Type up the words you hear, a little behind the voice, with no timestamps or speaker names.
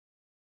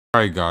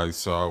Alright guys,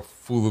 so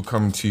Fulu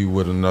coming to you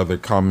with another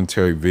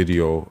commentary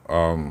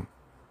video.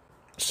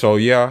 So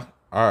yeah,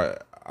 I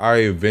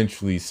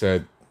eventually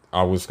said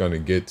I was gonna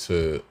get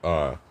to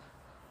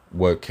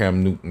what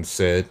Cam Newton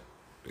said,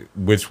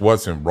 which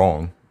wasn't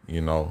wrong,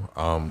 you know.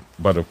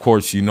 But of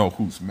course you know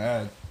who's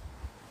mad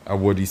at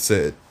what he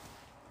said.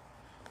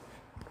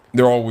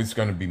 They're always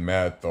gonna be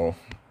mad though,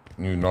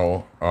 you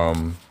know,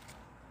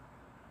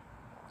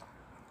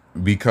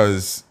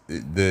 because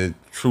the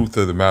truth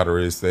of the matter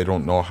is they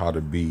don't know how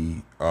to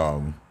be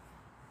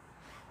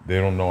they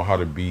don't know how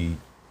to be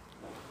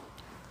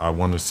I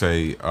want to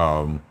say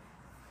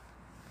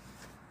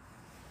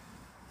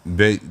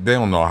they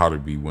don't know how to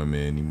be women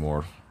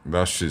anymore.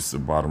 That's just the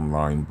bottom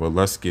line. But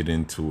let's get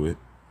into it.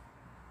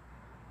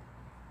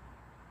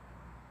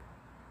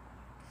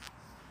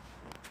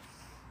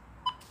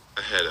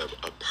 I had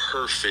a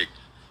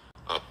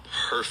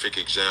perfect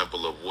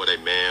example of what a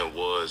man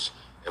was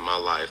in my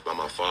life by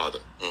my father.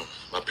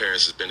 My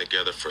parents has been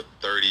together for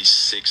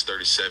 36,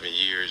 37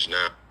 years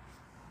now.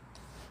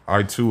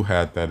 I too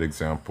had that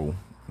example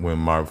when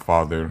my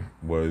father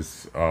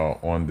was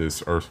on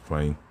this earth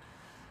plane.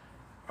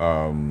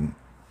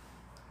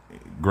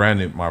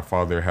 Granted, my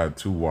father had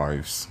two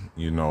wives,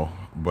 you know,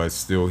 but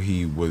still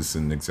he was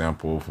an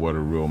example of what a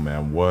real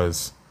man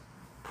was.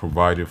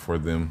 Provided for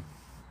them,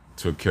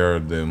 took care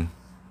of them.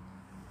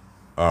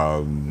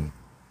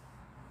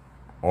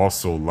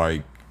 Also,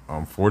 like,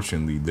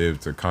 unfortunately,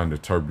 lived a kind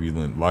of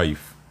turbulent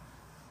life,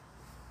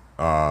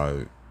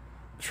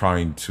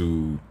 trying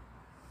to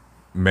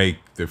make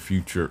the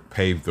future,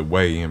 pave the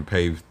way and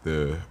pave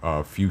the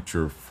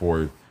future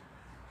for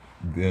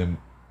them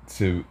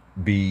to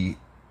be,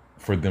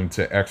 for them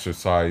to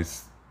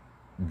exercise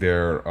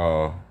their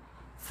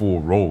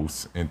full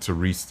roles and to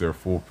reach their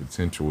full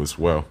potential as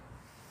well.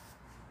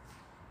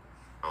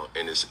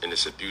 And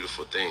it's a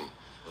beautiful thing.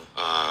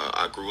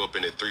 I grew up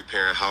in a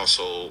three-parent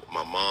household.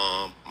 My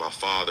mom, my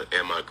father,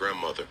 and my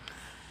grandmother.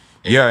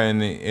 Yeah,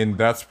 and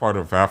that's part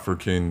of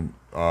African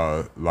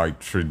like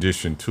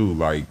tradition too.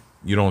 Like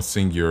you don't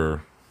sing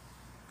your,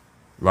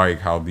 like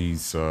how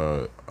these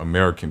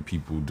American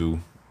people do.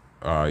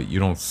 You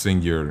don't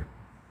sing your,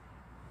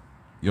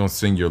 you don't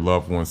send your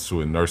loved ones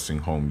to a nursing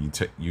home.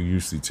 You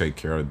usually take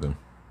care of them,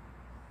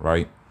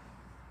 right?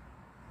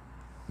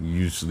 You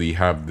usually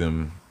have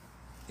them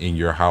in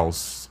your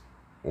house,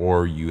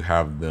 or you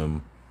have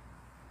them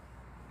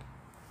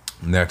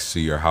next to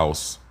your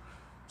house,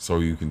 so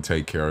you can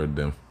take care of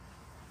them.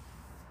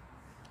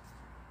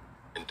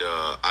 And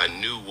I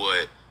knew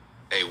what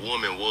a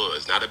woman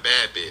was, not a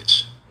bad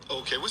bitch.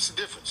 Okay, what's the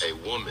difference? A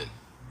woman.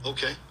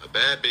 Okay. A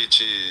bad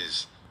bitch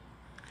is.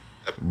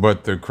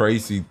 But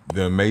the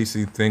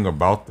amazing thing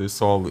about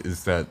this all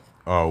is that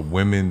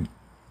women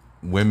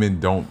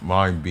don't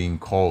mind being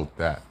called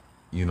that.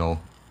 You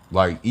know,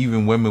 like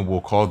even women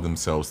will call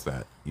themselves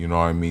that. You know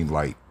what I mean?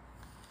 Like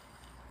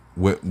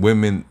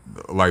women,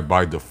 like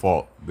by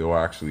default, they'll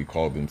actually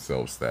call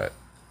themselves that.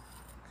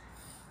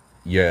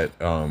 Yet,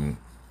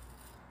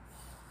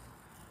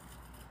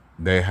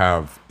 they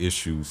have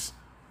issues.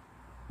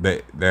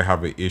 They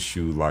have an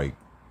issue like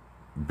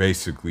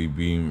basically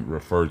being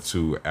referred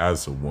to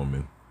as a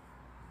woman.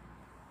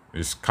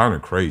 It's kind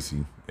of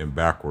crazy and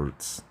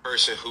backwards.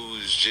 Person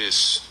who's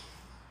just,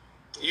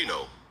 you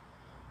know,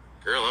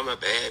 girl, I'm a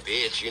bad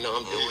bitch. You know,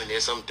 I'm doing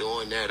this, I'm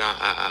doing that.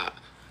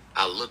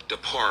 I look the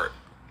part,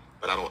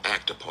 but I don't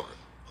act the part.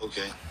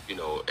 Okay. You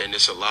know, and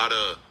it's a lot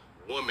of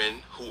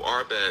women who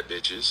are bad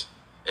bitches,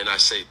 and I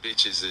say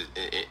bitches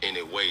in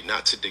a way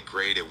not to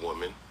degrade a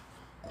woman,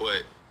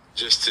 but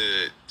just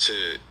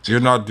to You're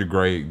not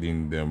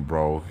degrading them,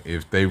 bro.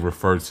 If they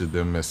refer to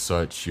them as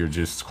such, you're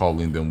just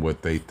calling them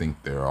what they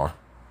think they are.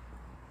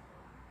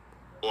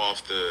 go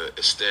off the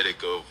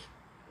aesthetic of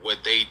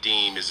what they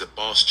deem is a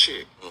boss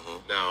chick.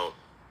 Now,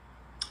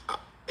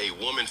 a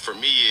woman for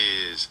me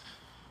is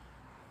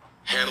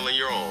handling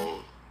your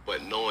own,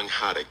 but knowing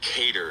how to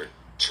cater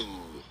to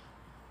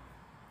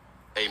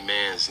a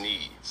man's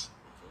needs,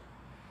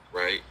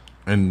 right?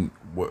 And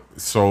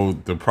so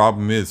the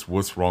problem is,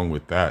 what's wrong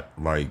with that?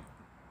 Like,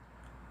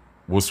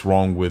 what's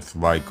wrong with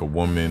like a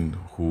woman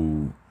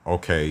who,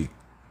 okay,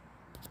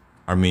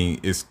 I mean,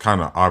 it's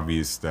kind of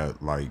obvious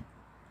that like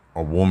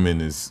a woman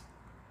is,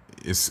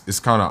 it's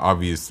kind of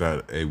obvious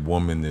that a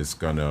woman is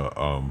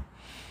gonna,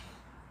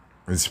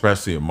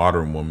 especially a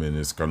modern woman,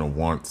 is gonna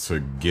want to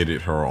get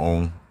it her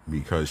own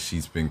because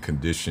she's been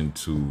conditioned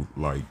to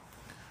like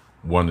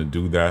want to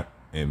do that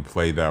and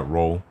play that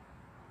role,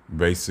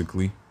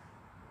 basically.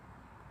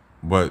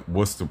 But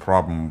what's the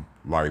problem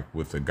like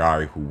with a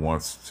guy who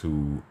wants a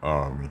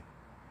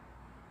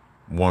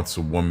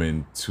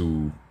woman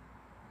to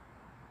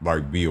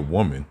like be a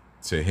woman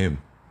to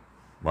him?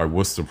 Like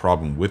what's the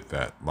problem with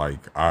that?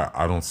 Like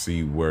I don't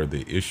see where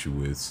the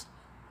issue is.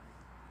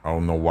 I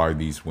don't know why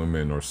these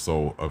women are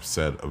so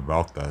upset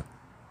about that.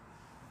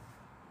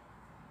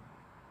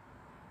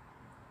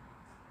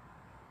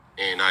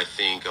 And I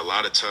think a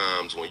lot of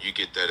times when you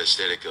get that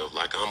aesthetic of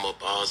like I'm a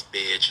boss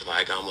bitch,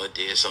 like I'm a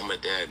this, I'm a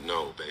that,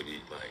 no, baby,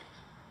 like,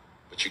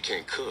 but you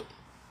can't cook.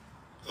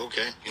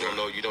 Okay.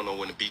 You don't know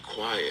when to be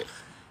quiet.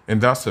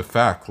 And that's a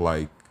fact.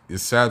 Like,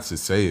 it's sad to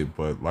say it,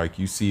 but like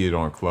you see it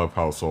on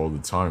Clubhouse all the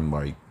time.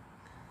 Like,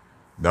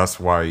 that's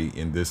why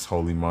in this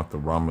holy month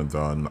of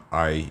Ramadan,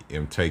 I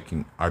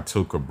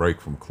took a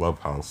break from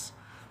Clubhouse.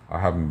 I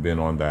haven't been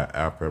on that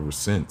app ever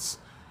since.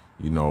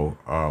 You know,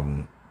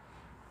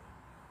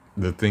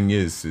 the thing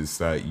is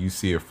that you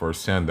see it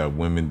firsthand that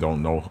women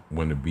don't know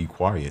when to be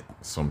quiet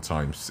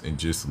sometimes and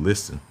just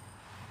listen.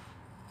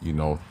 You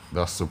know,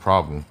 that's the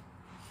problem.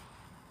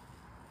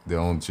 They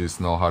don't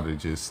just know how to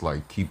just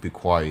like keep it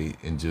quiet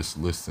and just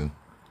listen.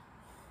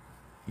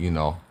 You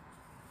know,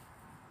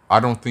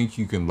 I don't think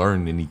you can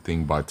learn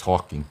anything by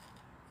talking.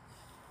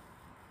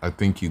 I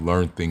think you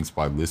learn things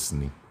by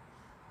listening.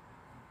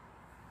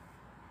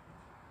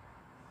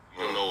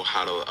 You don't know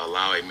how to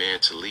allow a man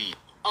to lead.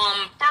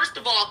 First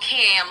of all,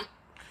 Cam.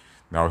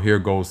 Now here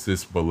goes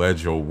this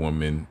Belejo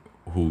woman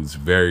who's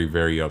very,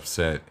 very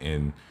upset.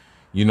 And,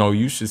 you know,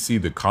 you should see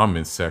the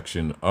comment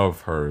section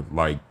of her.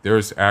 Like,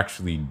 there's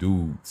actually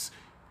dudes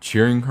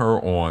cheering her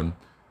on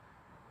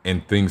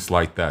and things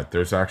like that.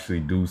 There's actually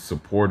dudes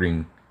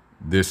supporting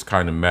this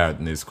kind of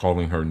madness,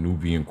 calling her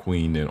Nubian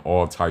queen and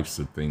all types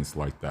of things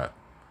like that.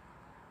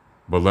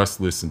 But let's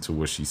listen to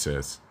what she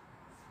says.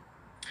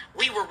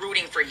 We were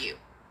rooting for you.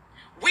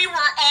 We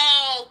were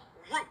all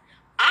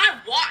I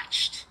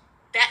watched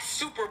that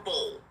Super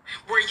Bowl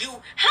where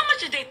how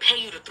much did they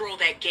pay you to throw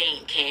that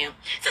game, Cam?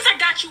 Since I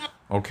got you.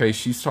 Okay,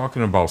 she's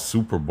talking about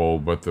Super Bowl,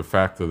 but the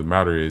fact of the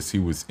matter is he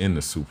was in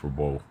the Super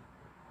Bowl.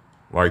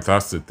 Like,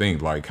 that's the thing.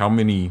 Like, how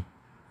many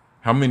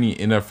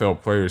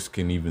NFL players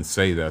can even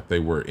say that they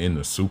were in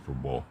the Super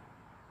Bowl?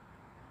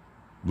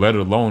 Let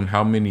alone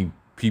how many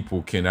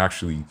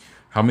NFL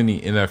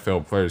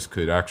players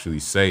could actually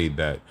say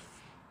that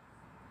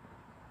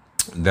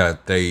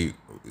they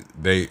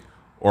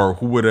or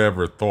who would have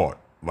ever thought,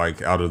 like,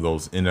 out of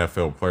those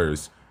NFL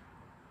players,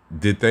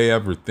 did they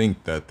ever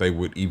think that they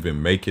would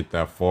even make it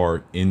that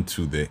far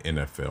into the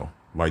NFL?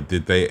 Like,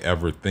 did they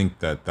ever think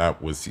that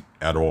that was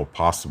at all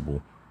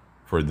possible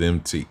for them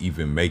to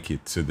even make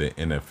it to the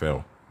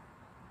NFL?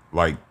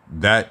 Like,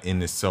 that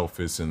in itself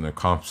is an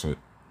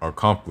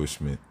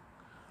accomplishment.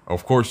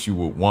 Of course, you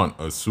would want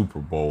a Super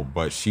Bowl,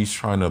 but she's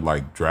trying to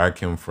like drag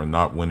him for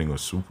not winning a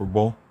Super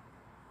Bowl.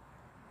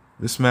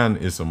 This man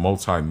is a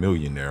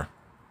multi-millionaire.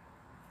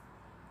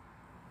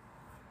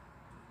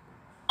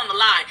 On the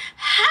line,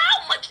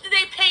 how much did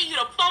they pay you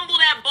to fumble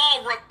that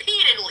ball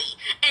repeatedly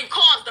and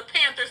cause the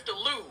Panthers to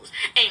lose?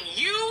 And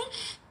you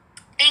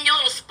and your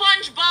little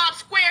SpongeBob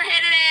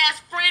square-headed ass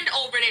friend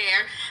over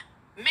there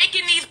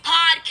making these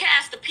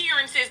podcast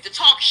appearances to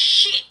talk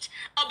shit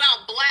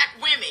about black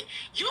women.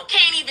 You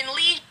can't even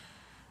leave.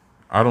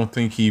 I don't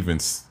think he even.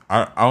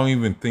 I don't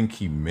even think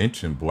he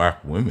mentioned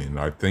black women.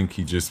 I think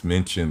he just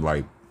mentioned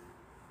like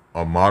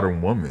a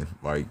modern woman.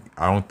 Like,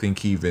 I don't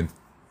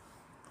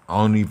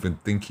even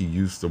think he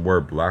used the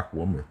word black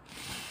woman.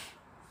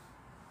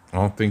 I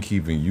don't think he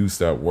even used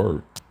that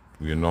word,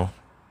 you know?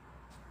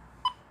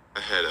 I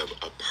had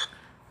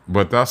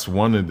but that's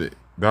one of the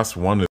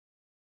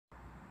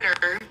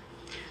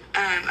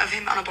of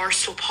him on a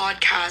Barstool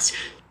podcast.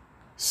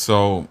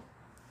 So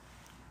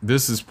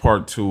this is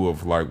part 2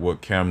 of like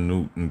what Cam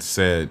Newton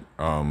said.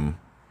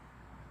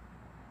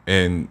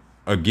 And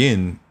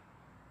again,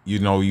 you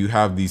know, you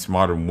have these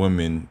modern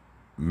women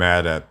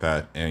mad at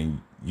that,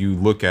 and you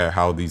look at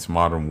how these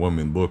modern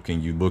women look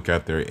and you look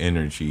at their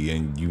energy,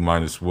 and you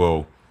might as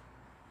well,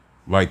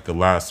 like the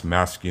last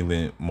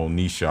masculine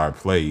Monisha I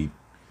played,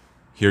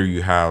 here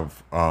you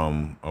have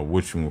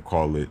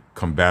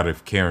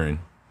combative Karen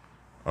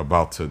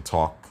about to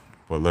talk.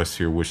 But let's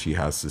hear what she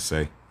has to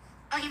say.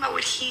 Talking about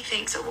what he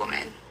thinks a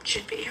woman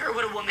should be, or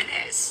what a woman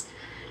is.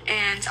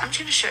 And I'm just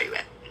going to show you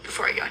it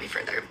before I go any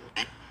further.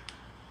 A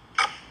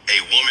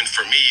woman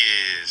for me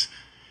is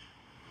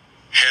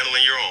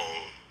handling your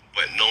own,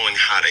 but knowing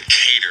how to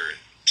cater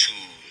to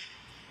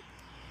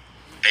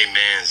a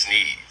man's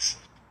needs.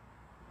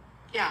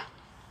 Yeah.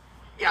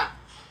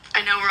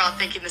 I know we're all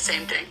thinking the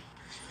same thing.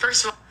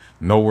 First of all,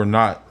 no, we're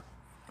not.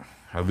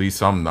 At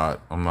least I'm not.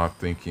 I'm not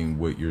thinking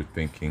what you're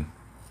thinking.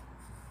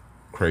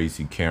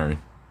 Crazy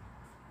Karen.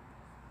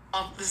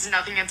 This is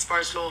nothing against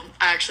Barstool.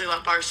 I actually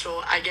love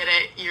Barstool. I get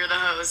it. You're the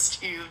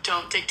host. You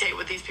don't dictate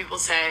what these people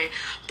say.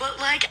 But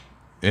like...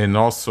 And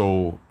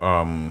also,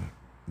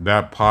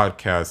 that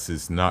podcast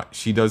is not...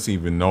 She doesn't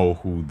even know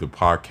who the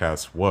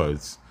podcast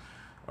was.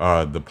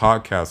 The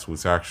podcast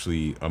was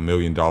actually $1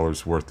 million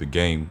worth of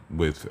game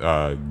with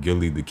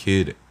Gilly the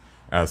Kid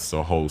as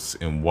the host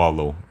and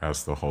Wallow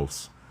as the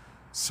host.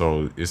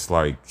 So it's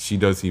like she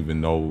doesn't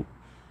even know.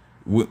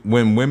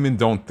 When women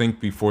don't think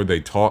before they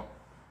talk,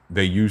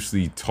 they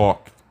usually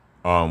talk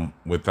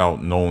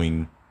without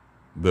knowing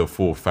the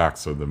full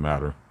facts of the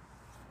matter.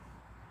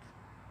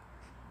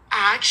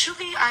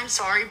 Actually, I'm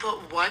sorry,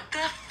 but what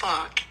the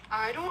fuck?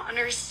 I don't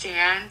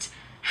understand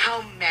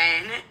how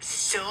men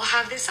still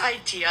have this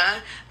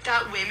idea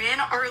that women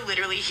are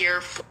literally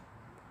here for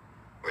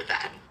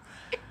them.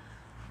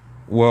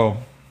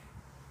 Well,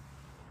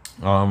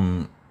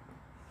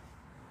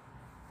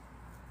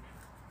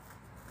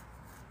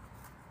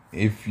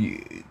 if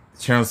you,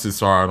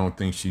 chances are I don't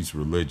think she's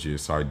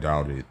religious. I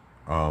doubt it.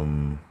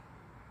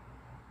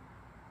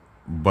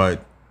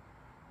 But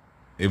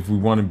if we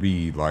want to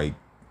be like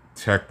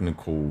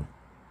technical,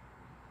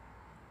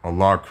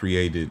 Allah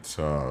created,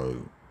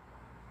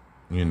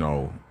 you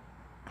know,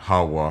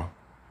 Hawa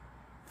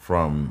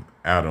from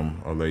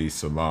Adam alayhi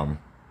salam,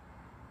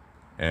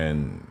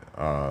 and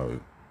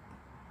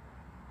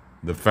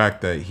the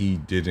fact that he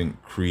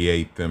didn't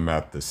create them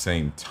at the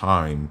same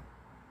time,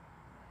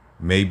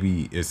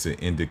 maybe it's an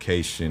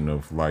indication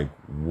of like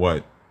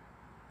what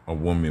a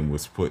woman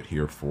was put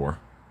here for.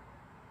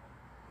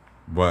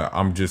 But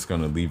I'm just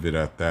gonna leave it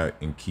at that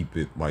and keep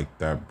it like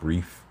that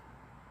brief,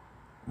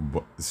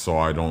 but so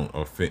I don't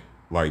offend,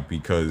 like,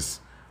 because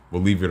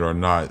believe it or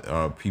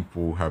not,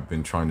 people have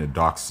been trying to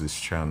dox this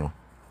channel,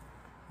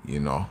 you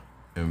know,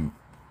 and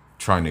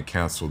trying to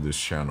cancel this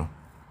channel.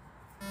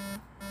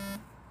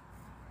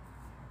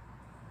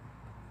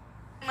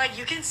 Like,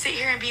 you can sit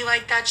here and be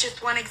like, that's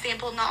just one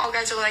example, not all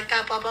guys are like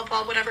that, blah, blah,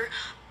 blah, whatever.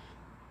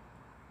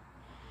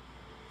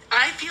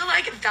 I feel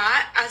like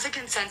that, as a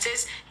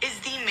consensus, is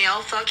the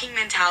male fucking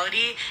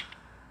mentality.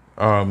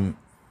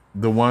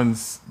 The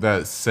ones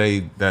that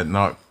say that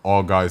not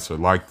all guys are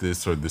like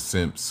this are the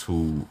simps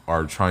who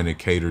are trying to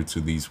cater to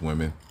these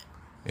women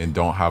and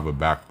don't have a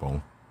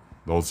backbone.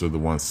 Those are the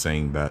ones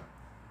saying that.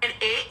 And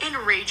it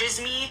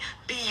enrages me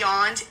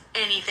beyond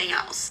anything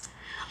else.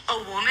 A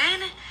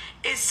woman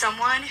is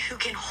someone who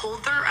can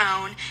hold their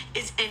own,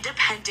 is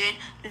independent,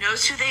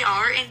 knows who they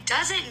are, and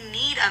doesn't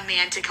need a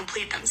man to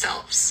complete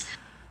themselves.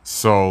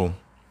 So,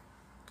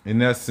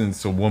 in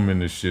essence, a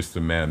woman is just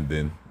a man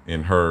then,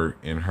 in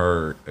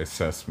her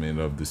assessment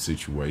of the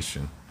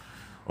situation.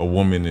 A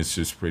woman is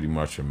just pretty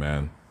much a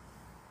man.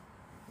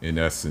 In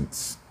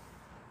essence,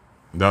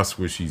 that's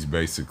what she's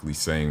basically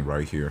saying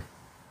right here.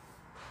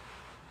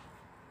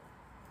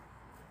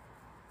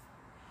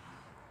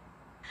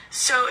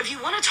 So if you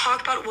want to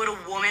talk about what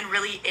a woman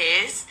really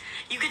is,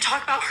 you can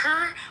talk about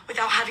her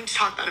without having to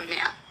talk about a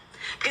man.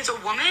 Because a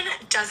woman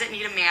doesn't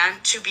need a man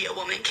to be a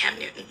woman, Cam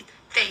Newton.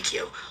 Thank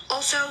you.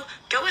 Also,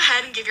 go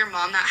ahead and give your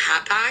mom that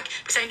hat back,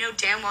 because I know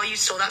damn well you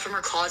stole that from her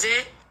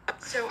closet.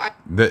 So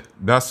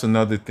that's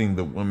another thing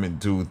that women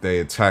do. They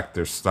attack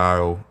their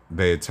style.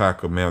 They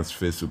attack a man's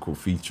physical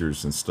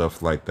features and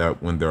stuff like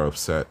that when they're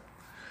upset.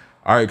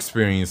 I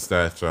experienced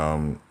that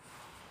a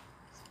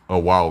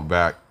while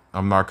back.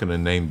 I'm not going to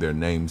name their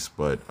names,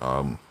 but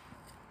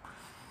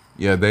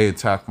yeah, they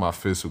attacked my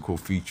physical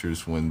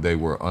features when they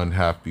were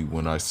unhappy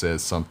when I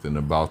said something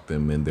about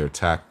them and their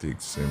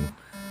tactics and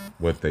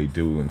what they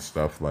do and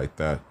stuff like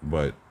that.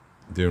 But it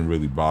didn't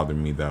really bother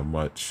me that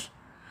much.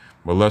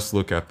 But let's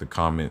look at the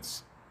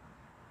comments.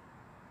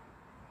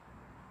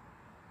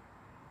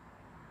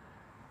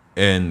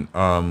 And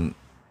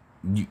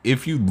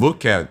if you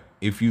look at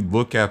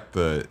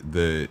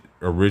the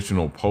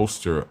original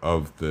poster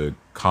of the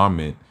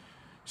comment,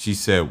 she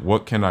said,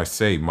 "What can I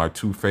say? My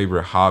two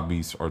favorite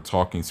hobbies are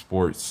talking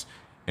sports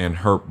and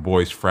hurt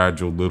boys'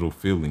 fragile little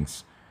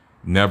feelings.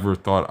 Never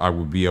thought I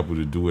would be able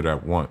to do it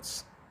at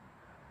once."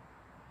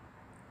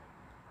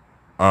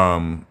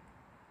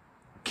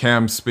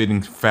 Cam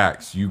spitting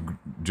facts, you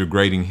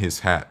degrading his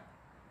hat.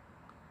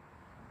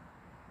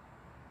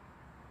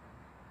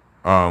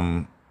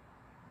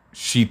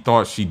 She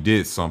thought she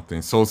did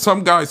something. So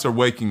some guys are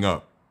waking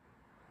up.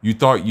 You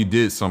thought you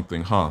did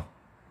something, huh?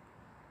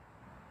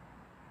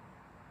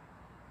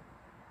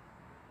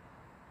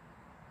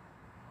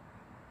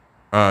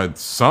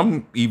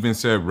 Some even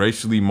said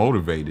racially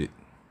motivated.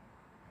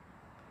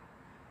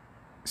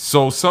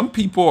 So some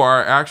people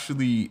are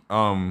actually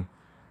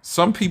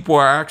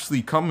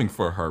coming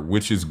for her,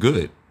 which is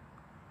good.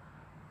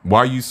 Why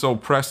are you so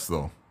pressed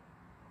though?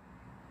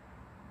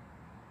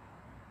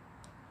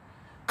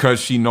 Because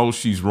she knows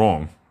she's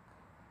wrong.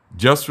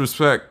 Just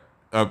respect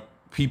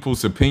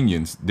people's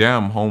opinions.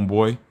 Damn,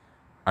 homeboy.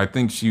 I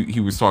think he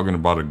was talking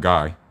about a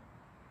guy.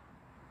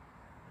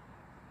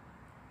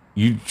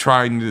 You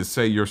trying to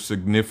say your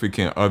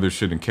significant other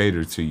shouldn't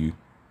cater to you.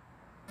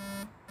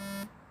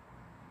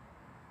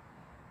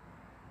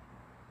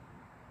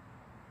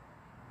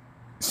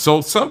 So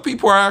some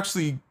people are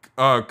actually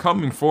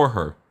coming for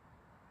her.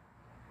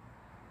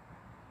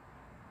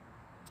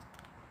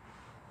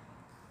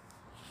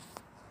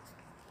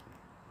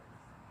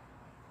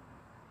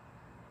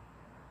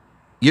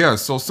 Yeah,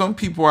 so some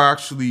people are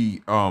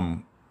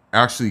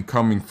actually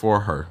coming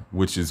for her,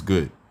 which is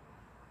good.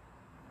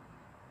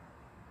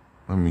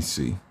 Let me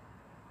see.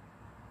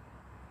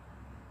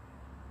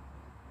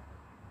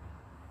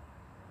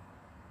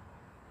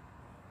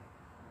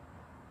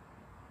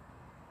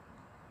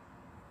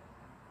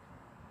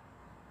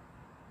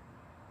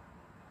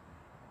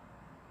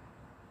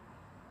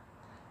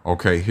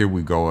 Okay, here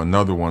we go.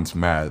 Another one's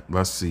mad.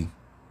 Let's see.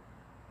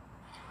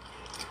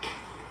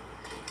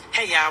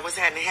 Hey y'all, what's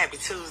happening? Happy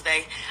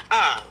Tuesday.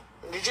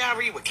 Did y'all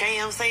read what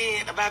Cam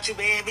said about you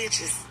bad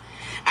bitches?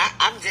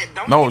 I'm just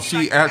don't. No,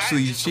 she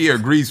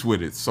agrees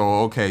with it. So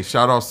okay,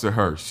 shout outs to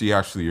her. She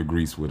actually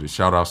agrees with it.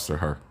 Shout outs to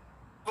her.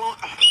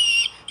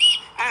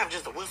 I am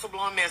just a whistle.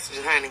 subliminal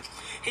messages, honey.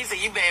 He said,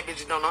 you bad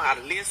bitches don't know how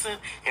to listen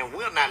and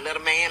will not let a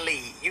man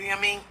lead. You hear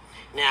me?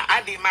 Now,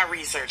 I did my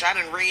research. I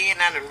done read,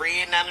 and I done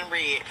read, and I done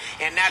read.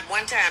 And not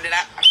one time did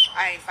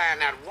I ain't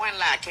find out one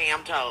lie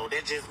Cam told.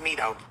 That's just me,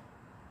 though.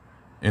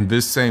 And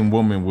this same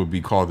woman would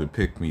be called a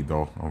pick-me,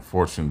 though,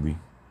 unfortunately.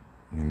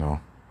 You know.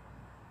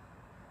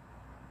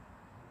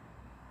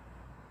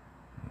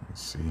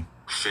 Let's see.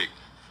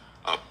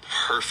 A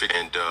perfect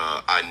and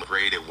I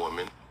graded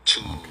woman to.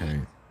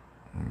 Okay.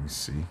 Let me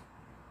see.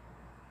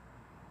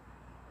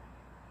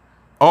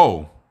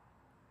 Oh.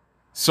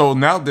 So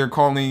now they're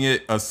calling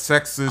it a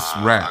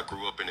sexist rat. I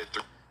grew up in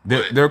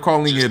it. They're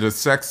calling it a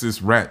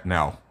sexist rat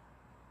now.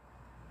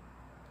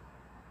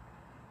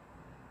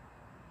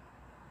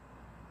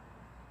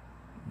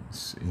 Let's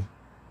see.